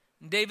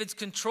 And David's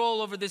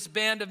control over this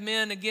band of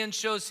men again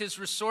shows his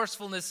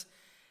resourcefulness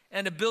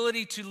and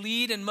ability to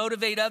lead and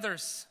motivate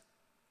others.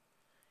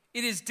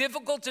 It is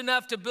difficult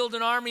enough to build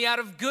an army out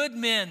of good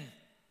men,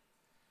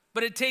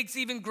 but it takes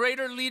even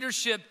greater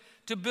leadership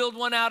to build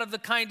one out of the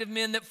kind of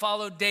men that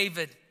followed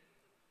David.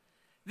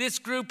 This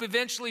group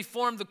eventually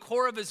formed the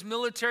core of his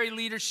military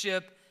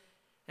leadership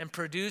and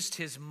produced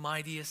his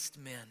mightiest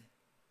men.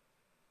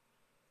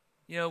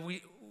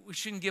 We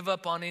shouldn't give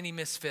up on any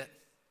misfit.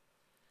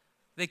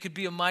 They could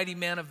be a mighty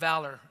man of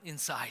valor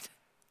inside.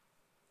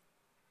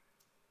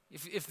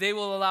 If they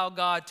will allow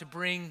God to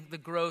bring the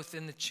growth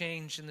and the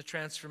change and the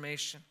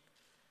transformation.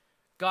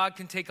 God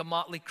can take a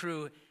motley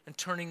crew and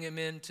turning them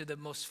into the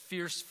most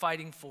fierce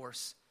fighting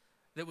force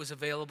that was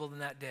available in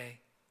that day.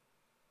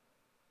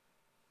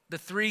 The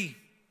 3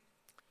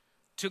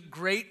 took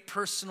great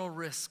personal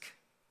risk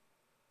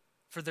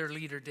for their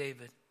leader,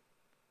 David.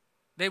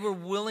 They were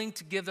willing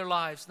to give their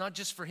lives, not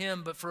just for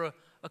him, but for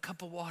a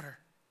cup of water.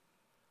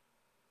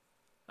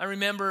 I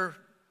remember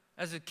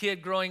as a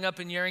kid growing up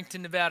in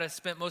Yerington, Nevada,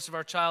 spent most of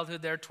our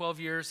childhood there, 12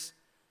 years.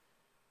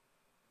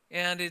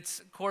 And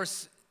of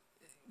course,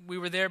 we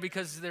were there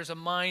because there's a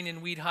mine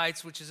in Weed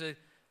Heights, which is a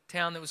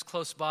town that was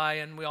close by,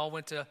 and we all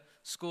went to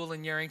school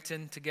in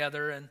Yerington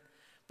together.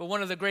 But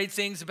one of the great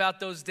things about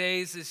those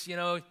days is,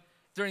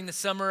 during the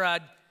summer,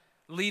 I'd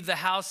leave the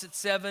house at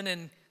 7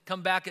 and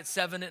come back at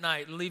 7 at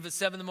night. Leave at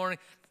 7 in the morning.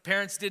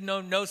 Parents didn't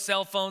know, no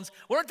cell phones.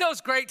 Weren't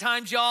those great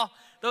times, y'all?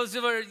 Those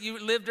of you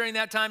lived during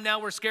that time, now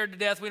we're scared to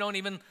death. We don't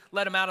even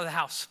let them out of the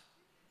house.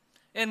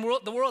 And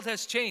the world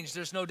has changed.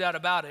 There's no doubt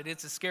about it.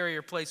 It's a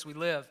scarier place we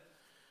live.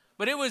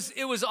 But it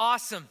was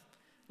awesome.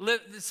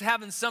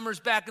 Having summers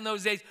back in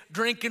those days,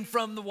 drinking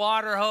from the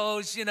water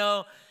hose,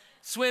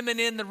 swimming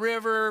in the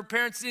river.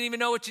 Parents didn't even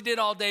know what you did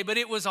all day, but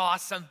it was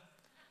awesome.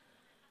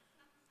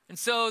 And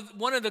so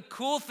one of the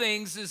cool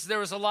things is there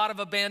was a lot of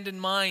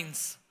abandoned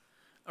mines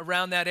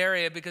around that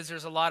area because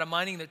there's a lot of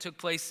mining that took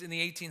place in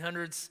the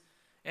 1800s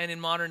and in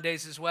modern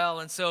days as well.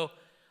 And so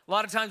a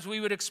lot of times we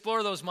would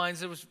explore those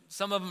mines.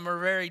 Some of them are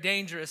very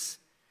dangerous.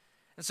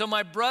 And so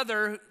my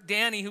brother,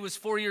 Danny, who was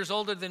 4 years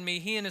older than me,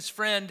 he and his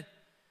friend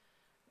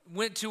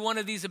went to one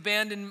of these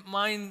abandoned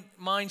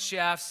mine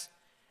shafts,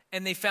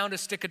 and they found a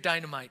stick of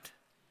dynamite.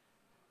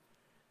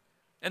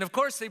 And of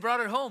course, they brought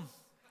it home.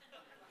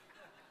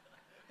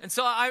 And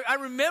so I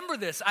remember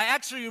this. I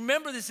actually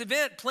remember this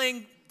event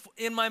playing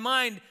in my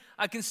mind.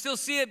 I can still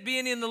see it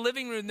being in the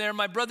living room there.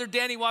 My brother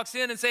Danny walks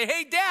in and say,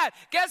 "Hey, Dad,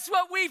 guess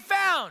what we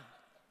found?"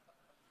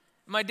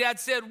 My dad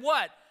said,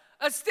 "What?"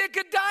 "A stick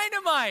of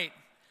dynamite."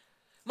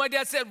 My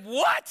dad said,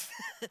 "What?"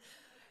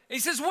 He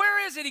says,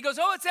 "Where is it?" He goes,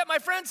 "Oh, it's at my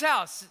friend's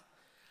house."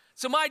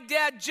 So my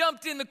dad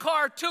jumped in the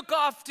car, took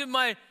off to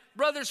my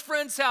brother's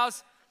friend's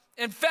house,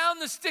 and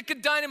found the stick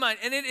of dynamite.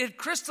 And it had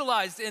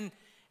crystallized. And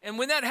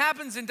when that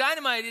happens in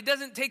dynamite, it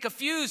doesn't take a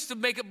fuse to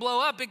make it blow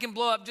up. It can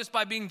blow up just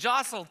by being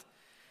jostled.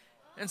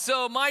 And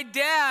so my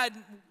dad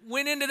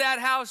went into that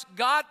house,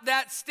 got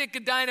that stick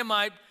of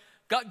dynamite,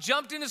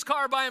 jumped in his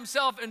car by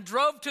himself, and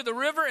drove to the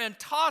river and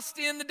tossed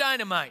in the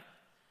dynamite.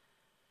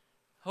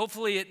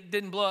 Hopefully it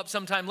didn't blow up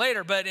sometime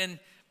later, but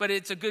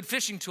it's a good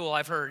fishing tool,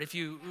 I've heard, if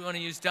you want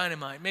to use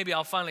dynamite. Maybe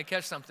I'll finally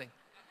catch something.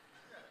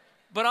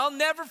 But I'll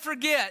never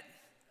forget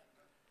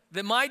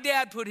that my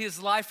dad put his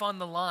life on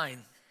the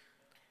line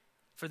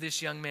for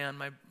this young man,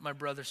 my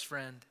brother's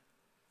friend.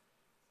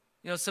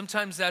 You know,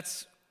 sometimes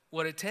that's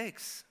what it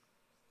takes.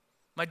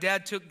 My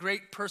dad took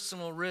great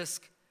personal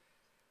risk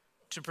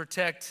to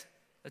protect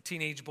a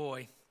teenage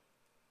boy.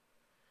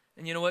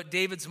 And you know what?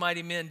 David's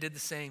mighty men did the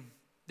same.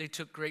 They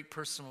took great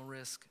personal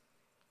risk.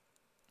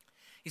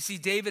 You see,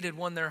 David had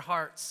won their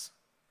hearts,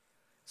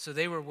 so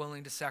they were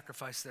willing to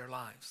sacrifice their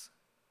lives.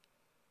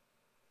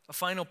 A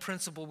final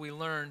principle we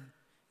learn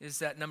is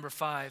that number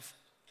 5,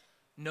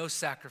 no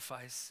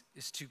sacrifice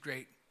is too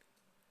great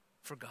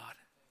for God.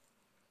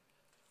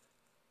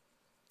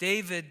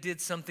 David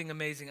did something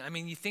amazing. I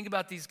mean, you think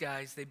about these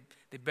guys,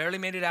 they barely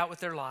made it out with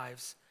their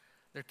lives.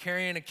 They're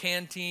carrying a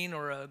canteen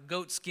or a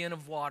goat skin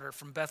of water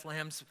from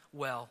Bethlehem's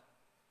well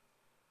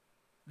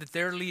that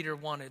their leader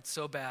wanted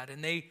so bad.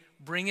 And they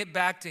bring it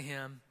back to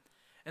him,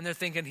 and they're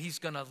thinking he's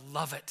going to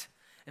love it.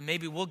 And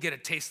maybe we'll get a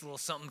taste of a little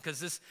something,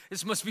 because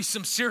this must be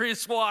some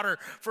serious water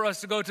for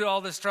us to go to all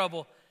this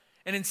trouble.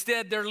 And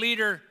instead, their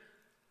leader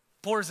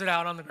pours it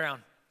out on the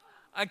ground.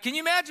 Can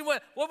you imagine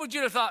what would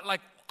you have thought?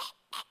 Like,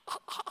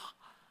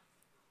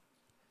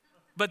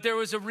 but there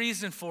was a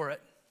reason for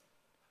it.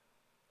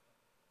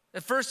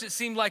 At first, it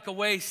seemed like a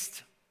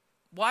waste.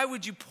 Why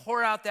would you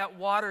pour out that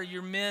water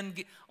your men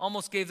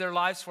almost gave their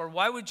lives for?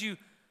 Why would you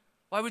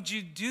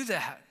do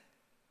that?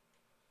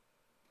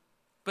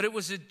 But it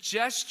was a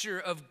gesture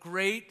of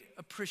great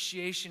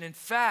appreciation. In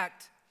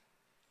fact,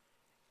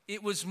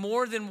 it was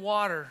more than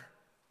water.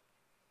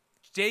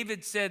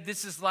 David said,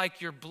 "This is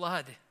like your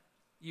blood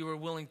you were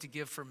willing to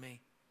give for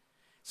me."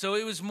 So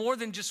it was more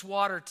than just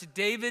water. To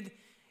David,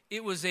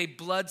 it was a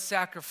blood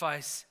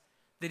sacrifice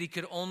that he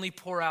could only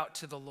pour out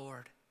to the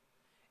Lord.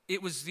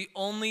 It was the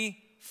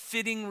only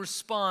fitting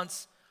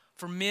response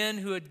for men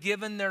who had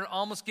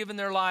almost given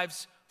their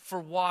lives for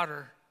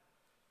water.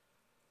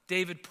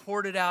 David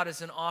poured it out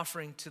as an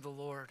offering to the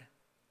Lord.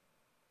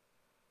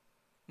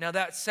 Now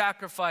that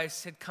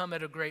sacrifice had come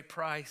at a great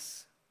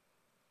price,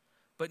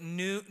 but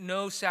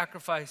no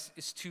sacrifice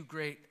is too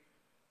great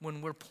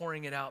when we're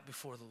pouring it out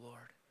before the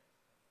Lord.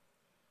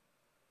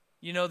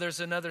 You know, there's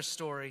another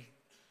story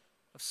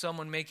of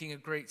someone making a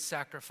great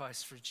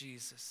sacrifice for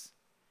Jesus.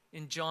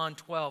 In John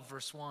 12,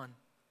 verse 1.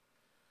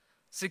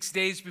 6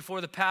 days before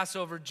the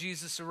Passover,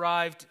 Jesus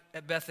arrived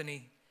at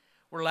Bethany,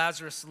 where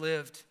Lazarus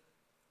lived,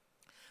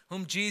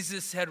 whom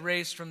Jesus had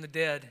raised from the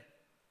dead.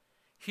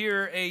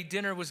 Here a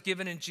dinner was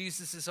given in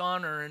Jesus'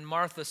 honor, and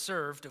Martha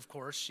served, of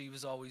course. She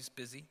was always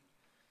busy,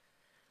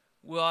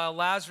 while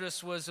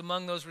Lazarus was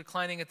among those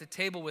reclining at the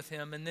table with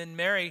him. And then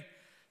Mary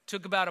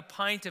took about a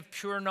pint of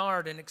pure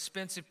nard, an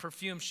expensive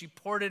perfume. She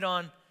poured it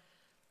on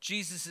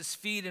Jesus'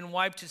 feet and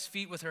wiped his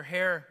feet with her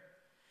hair.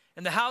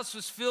 And the house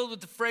was filled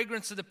with the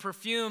fragrance of the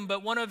perfume,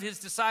 but one of his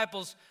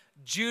disciples,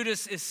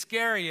 Judas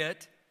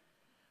Iscariot,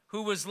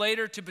 who was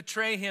later to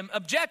betray him,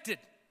 objected.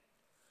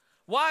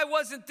 "Why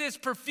wasn't this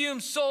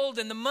perfume sold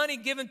and the money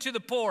given to the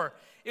poor?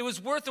 It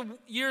was worth a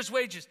year's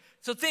wages."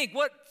 So think,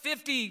 what,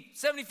 $50,000,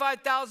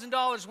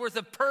 $75,000 worth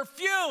of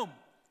perfume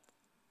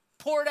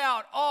poured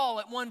out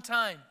all at one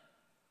time.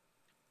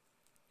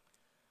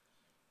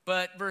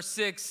 But verse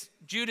 6,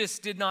 Judas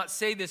did not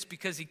say this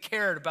because he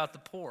cared about the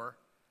poor,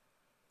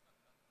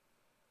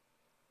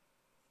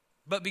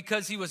 but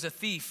because he was a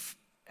thief.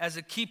 As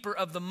a keeper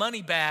of the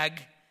money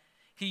bag,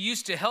 he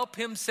used to help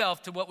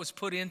himself to what was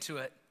put into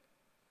it.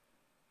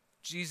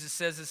 Jesus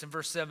says this in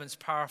verse 7, it's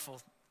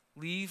powerful.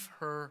 "Leave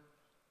her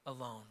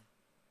alone."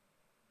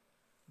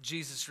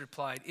 Jesus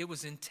replied, "It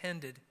was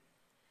intended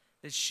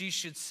that she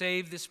should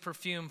save this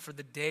perfume for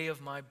the day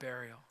of my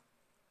burial.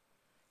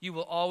 You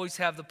will always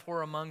have the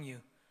poor among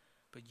you,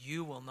 but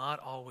you will not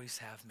always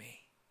have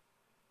me."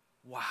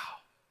 Wow.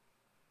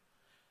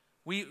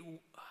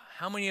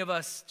 How many of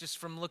us, just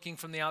from looking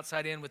from the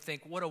outside in, would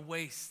think, what a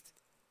waste?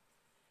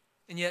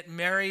 And yet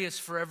Mary is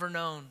forever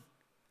known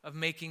of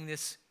making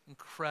this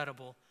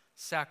incredible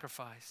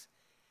sacrifice.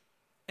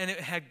 And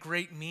it had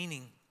great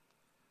meaning.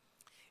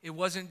 It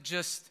wasn't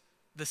just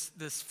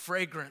this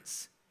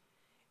fragrance.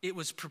 It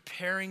was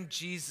preparing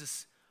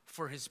Jesus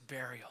for his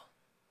burial.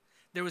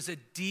 There was a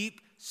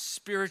deep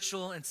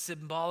spiritual and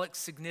symbolic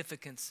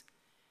significance.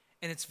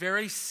 And it's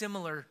very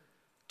similar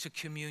to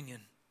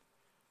communion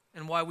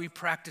and why we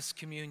practice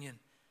communion.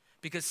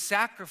 Because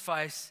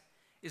sacrifice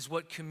is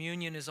what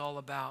communion is all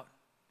about.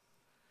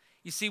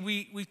 You see,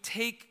 we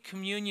take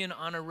communion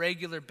on a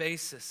regular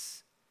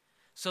basis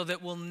so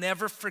that we'll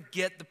never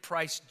forget the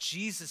price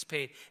Jesus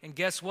paid. And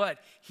guess what?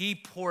 He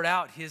poured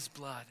out his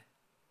blood.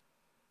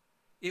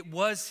 It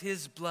was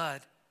his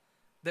blood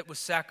that was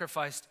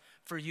sacrificed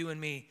for you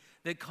and me,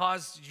 that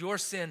caused your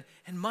sin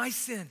and my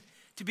sin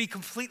to be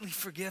completely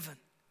forgiven.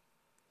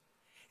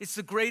 It's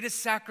the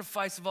greatest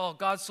sacrifice of all.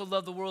 God so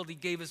loved the world, he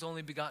gave his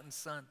only begotten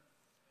Son.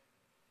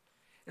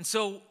 And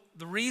so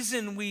the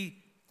reason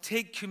we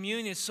take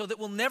communion is so that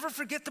we'll never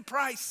forget the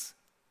price.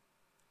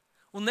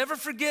 We'll never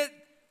forget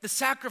the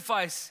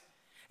sacrifice.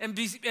 And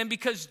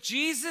because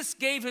Jesus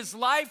gave his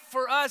life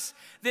for us,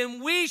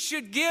 then we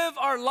should give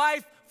our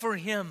life for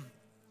him.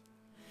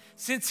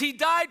 Since he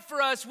died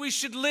for us, we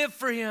should live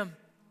for him.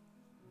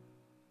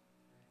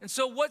 And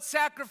so what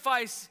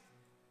sacrifice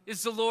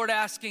is the Lord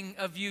asking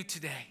of you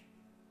today?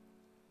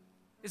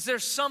 Is there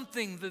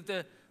something that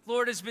the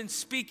Lord has been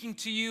speaking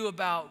to you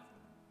about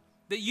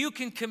that you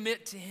can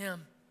commit to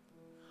him?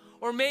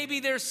 Or maybe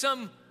there's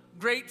some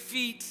great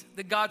feat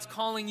that God's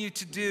calling you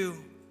to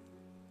do,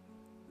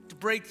 to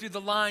break through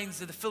the lines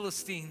of the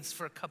Philistines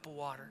for a cup of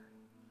water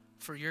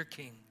for your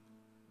King,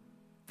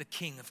 the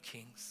King of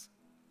Kings.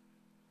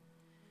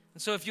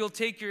 And so if you'll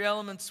take your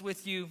elements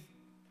with you,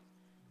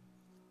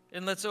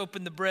 and let's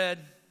open the bread.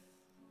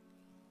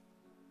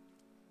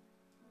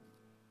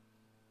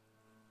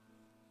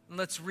 And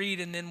let's read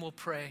and then we'll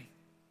pray.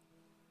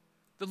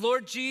 The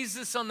Lord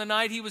Jesus, on the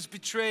night he was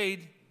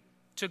betrayed,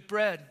 took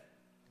bread.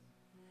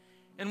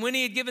 And when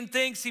he had given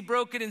thanks, he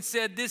broke it and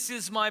said, "This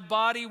is my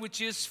body,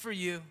 which is for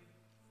you.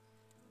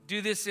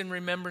 Do this in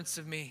remembrance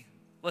of me."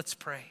 Let's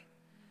pray.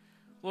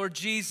 Lord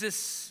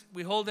Jesus,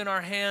 we hold in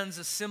our hands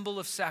a symbol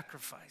of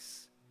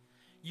sacrifice.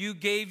 You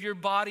gave your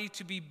body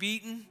to be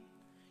beaten,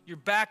 your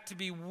back to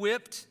be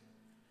whipped,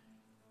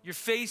 your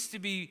face to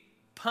be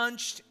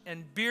punched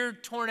and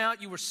beard torn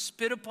out. You were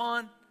spit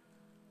upon.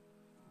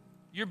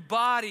 Your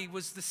body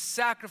was the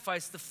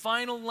sacrifice, the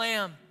final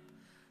lamb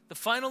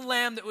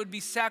that would be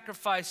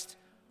sacrificed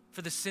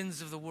for the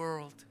sins of the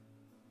world.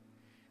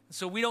 And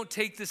so we don't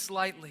take this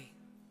lightly.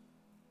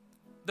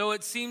 Though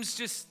it seems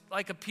just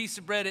like a piece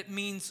of bread, it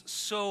means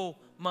so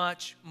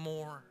much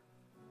more.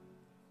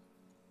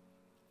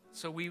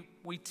 So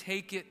we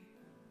take it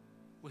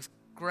with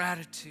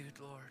gratitude,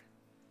 Lord.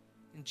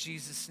 In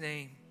Jesus'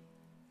 name,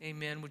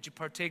 amen. Would you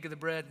partake of the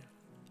bread?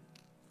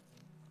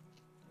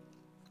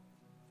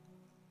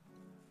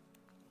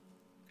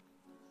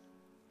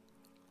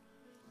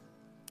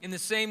 In the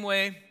same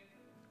way,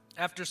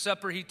 after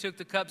supper, he took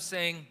the cup,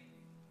 saying,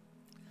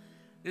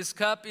 "This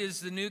cup is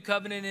the new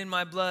covenant in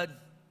my blood.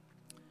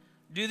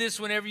 Do this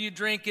whenever you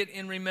drink it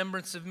in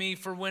remembrance of me.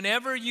 For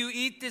whenever you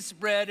eat this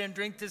bread and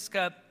drink this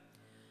cup,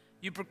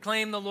 you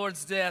proclaim the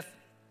Lord's death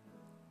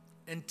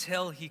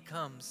until he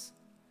comes."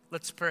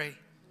 Let's pray.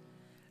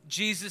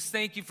 Jesus,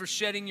 thank you for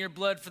shedding your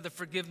blood for the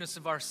forgiveness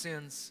of our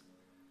sins.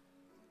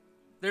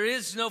 There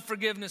is no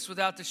forgiveness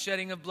without the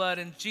shedding of blood.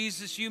 And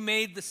Jesus, you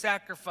made the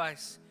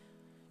sacrifice.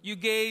 You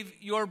gave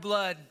your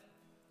blood.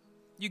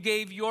 You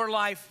gave your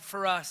life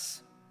for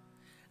us.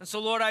 And so,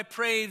 Lord, I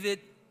pray that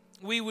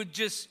we would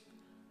just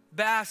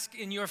bask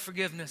in your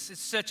forgiveness. It's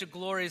such a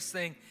glorious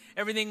thing.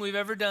 Everything we've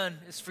ever done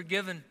is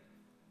forgiven.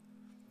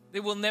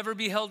 It will never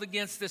be held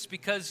against us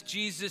because,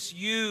 Jesus,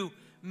 you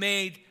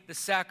made the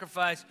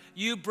sacrifice.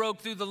 You broke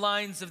through the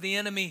lines of the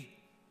enemy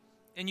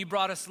and you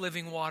brought us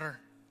living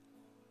water.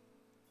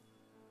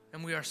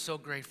 And we are so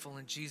grateful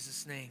in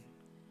Jesus' name.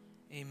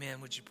 Amen.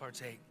 Would you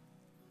partake?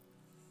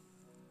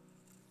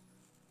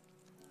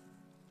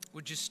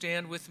 Would you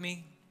stand with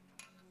me?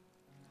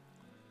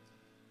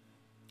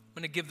 I'm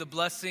going to give the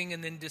blessing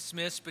and then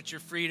dismiss, but you're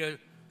free to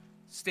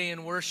stay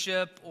in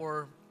worship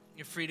or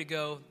you're free to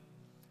go.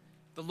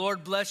 The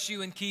Lord bless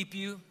you and keep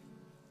you.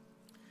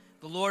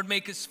 The Lord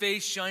make his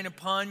face shine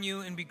upon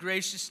you and be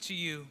gracious to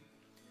you.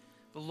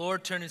 The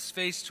Lord turn his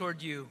face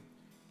toward you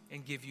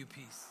and give you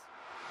peace.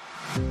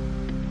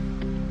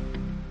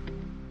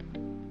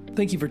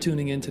 Thank you for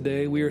tuning in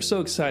today. We are so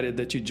excited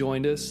that you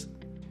joined us.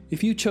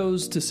 If you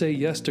chose to say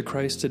yes to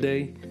Christ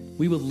today,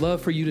 we would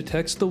love for you to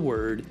text the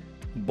word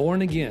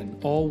 "born again,"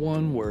 all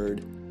one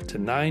word, to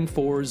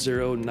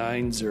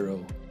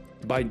 94090.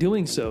 By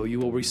doing so, you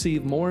will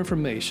receive more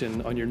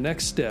information on your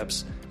next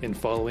steps in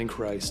following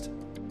Christ.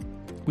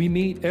 We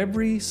meet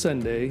every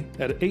Sunday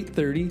at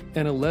 8:30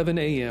 and 11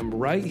 a.m.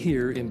 right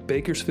here in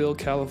Bakersfield,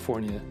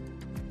 California.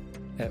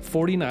 At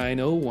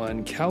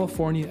 4901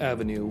 California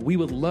Avenue, we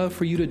would love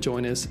for you to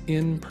join us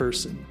in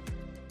person.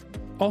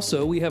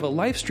 Also, we have a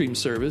live stream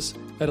service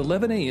at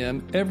 11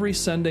 a.m. every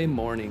Sunday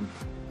morning.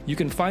 You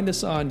can find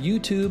us on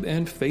YouTube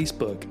and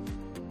Facebook.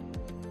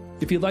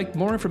 If you'd like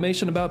more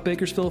information about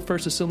Bakersfield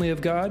First Assembly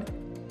of God,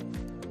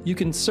 you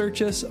can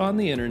search us on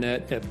the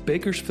internet at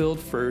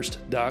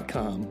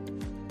bakersfieldfirst.com.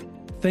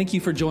 Thank you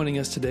for joining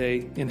us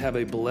today and have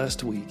a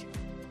blessed week.